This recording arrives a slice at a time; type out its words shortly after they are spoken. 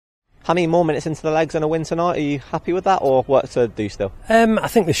How many more minutes into the legs and a win tonight? Are you happy with that, or work to do still? I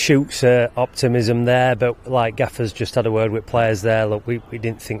think the shoots optimism there, but like Gaffer's just had a word with players there. Look, we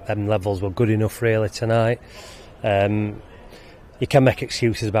didn't think them levels were good enough really tonight. You can make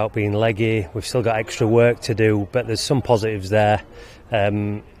excuses about being leggy. We've still got extra work to do, but there's some positives there,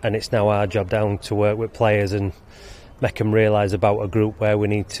 and it's now our job down to work with players and make them realise about a group where we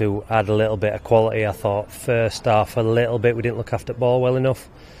need to add a little bit of quality. I thought first half a little bit we didn't look after the ball well enough.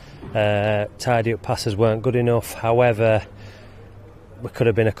 Tidy up passes weren't good enough. However, we could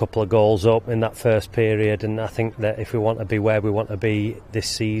have been a couple of goals up in that first period, and I think that if we want to be where we want to be this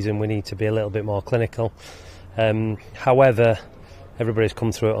season, we need to be a little bit more clinical. However, everybody's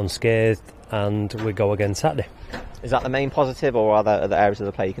come through it unscathed, and we go again Saturday. Is that the main positive, or are there other areas of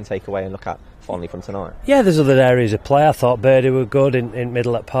the play you can take away and look at fondly from tonight? Yeah, there's other areas of play. I thought Birdie were good in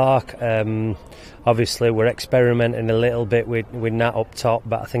middle at Park. Obviously, we're experimenting a little bit with Nat up top,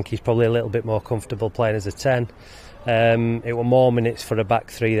 but I think he's probably a little bit more comfortable playing as a 10. It were more minutes for a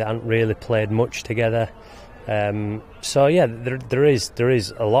back three that hadn't really played much together. So yeah, there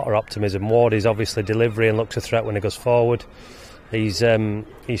is a lot of optimism. Ward is obviously delivery and looks a threat when he goes forward. He's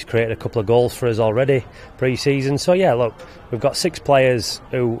created a couple of goals for us already pre-season. So yeah, look, we've got 6 players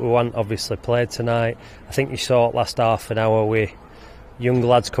who haven't obviously played tonight. I think you saw it last half an hour with young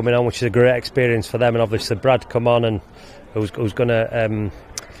lads coming on, which is a great experience for them. And obviously Brad come on and who's going to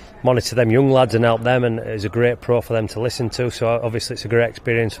monitor them young lads and help them, and is a great pro for them to listen to. So obviously it's a great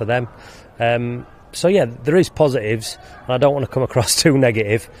experience for them. So yeah, there is positives, and I don't want to come across too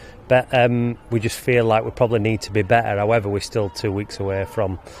negative, but we just feel like we probably need to be better. However, we're still 2 weeks away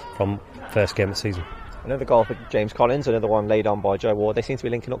from first game of the season. Another goal for James Collins, another one laid on by Joe Ward. They seem to be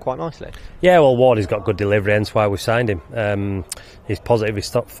linking up quite nicely. Yeah, well, Ward has got good delivery, hence why we signed him. He's positive, he's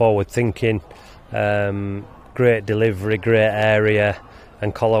forward thinking, great delivery, great area,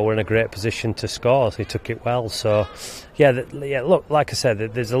 and Collar were in a great position to score, so he took it well. So yeah, look, like I said,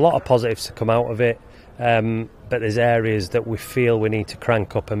 there's a lot of positives to come out of it, but there's areas that we feel we need to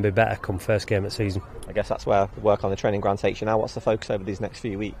crank up and be better come first game of the season. I guess that's where the work on the training ground takes you now. What's the focus over these next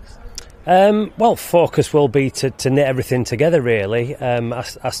few weeks? Well, focus will be to knit everything together really.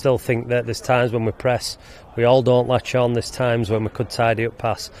 I still think that there's times when we press, we all don't latch on. There's times when we could tidy up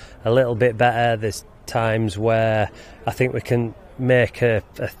pass a little bit better. There's times where I think we can make a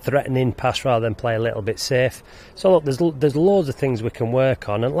threatening pass rather than play a little bit safe. So look, there's loads of things we can work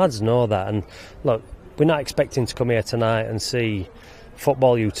on, and lads know that. And look, we're not expecting to come here tonight and see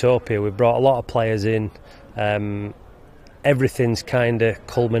football utopia. We've brought a lot of players in. Everything's kind of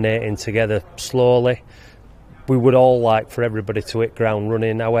culminating together slowly. We would all like for everybody to hit ground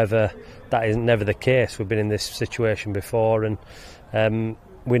running. However, that is never the case. We've been in this situation before, and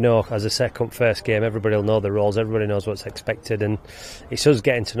we know, as I said, come first game, everybody will know the roles, everybody knows what's expected, and it's us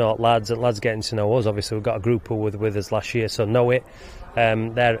getting to know lads, and lads getting to know us. Obviously, we've got a group who were with us last year, so know it.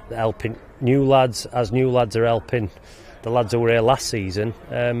 They're helping new lads, as new lads are helping the lads who were here last season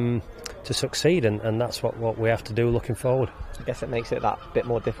to succeed, and that's what we have to do looking forward. I guess it makes it that bit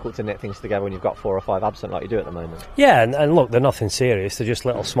more difficult to knit things together when you've got 4 or 5 absent like you do at the moment. Yeah, and look, they're nothing serious, they're just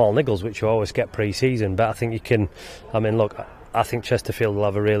little small niggles which you always get pre-season, but I think you can, look, I think Chesterfield will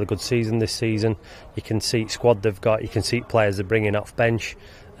have a really good season this season. You can see squad they've got, you can see players they're bringing off bench,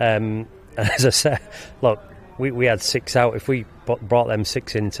 and as I said, look, we had 6 out. If we brought them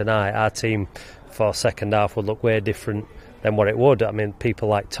 6 in tonight, our team for second half would look way different than what it would. People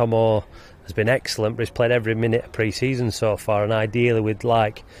like Tomo has been excellent, but he's played every minute of pre-season so far, and ideally we'd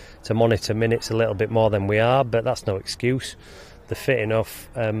like to monitor minutes a little bit more than we are, but that's no excuse. They're fit enough.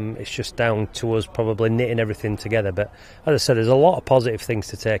 It's just down to us probably knitting everything together. But as I said, there's a lot of positive things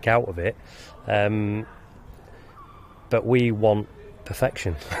to take out of it, but we want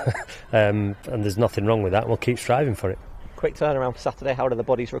perfection, and there's nothing wrong with that. We'll keep striving for it. Quick turnaround for Saturday. How do the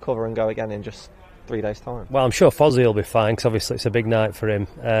bodies recover and go again in just 3 days' time? Well, I'm sure Fozzie will be fine, because obviously it's a big night for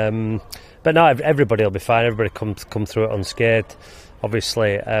him. But no, everybody will be fine. Everybody come through it unscathed.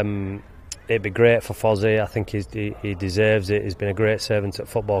 Obviously, it'd be great for Fozzie. I think he deserves it. He's been a great servant at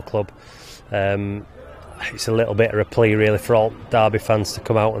football club. It's a little bit of a plea really for all Derby fans to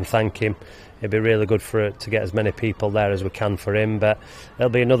come out and thank him. It'd be really good to get as many people there as we can for him. But it'll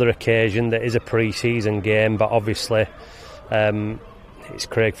be another occasion that is a pre-season game, but obviously it's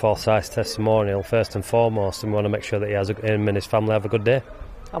Craig Forsyth's testimonial first and foremost, and we want to make sure that him and his family have a good day.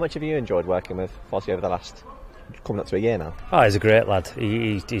 How much have you enjoyed working with Fozzie over the last, coming up to a year now? Oh, he's a great lad.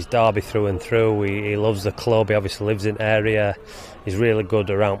 He's Derby through and through. He loves the club. He obviously lives in the area. He's really good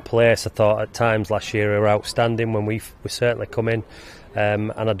around place. I thought at times last year he were outstanding when we certainly come in,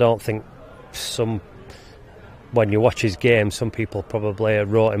 and I don't think some when you watch his game, some people probably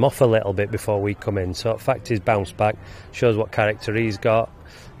wrote him off a little bit before we come in. So the fact he's bounced back shows what character he's got.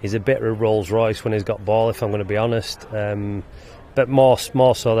 He's a bit of a Rolls Royce when he's got ball, if I'm going to be honest. But more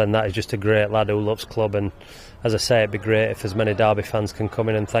so than that, he's just a great lad who loves club. And as I say, it'd be great if as many Derby fans can come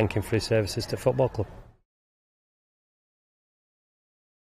in and thank him for his services to football club.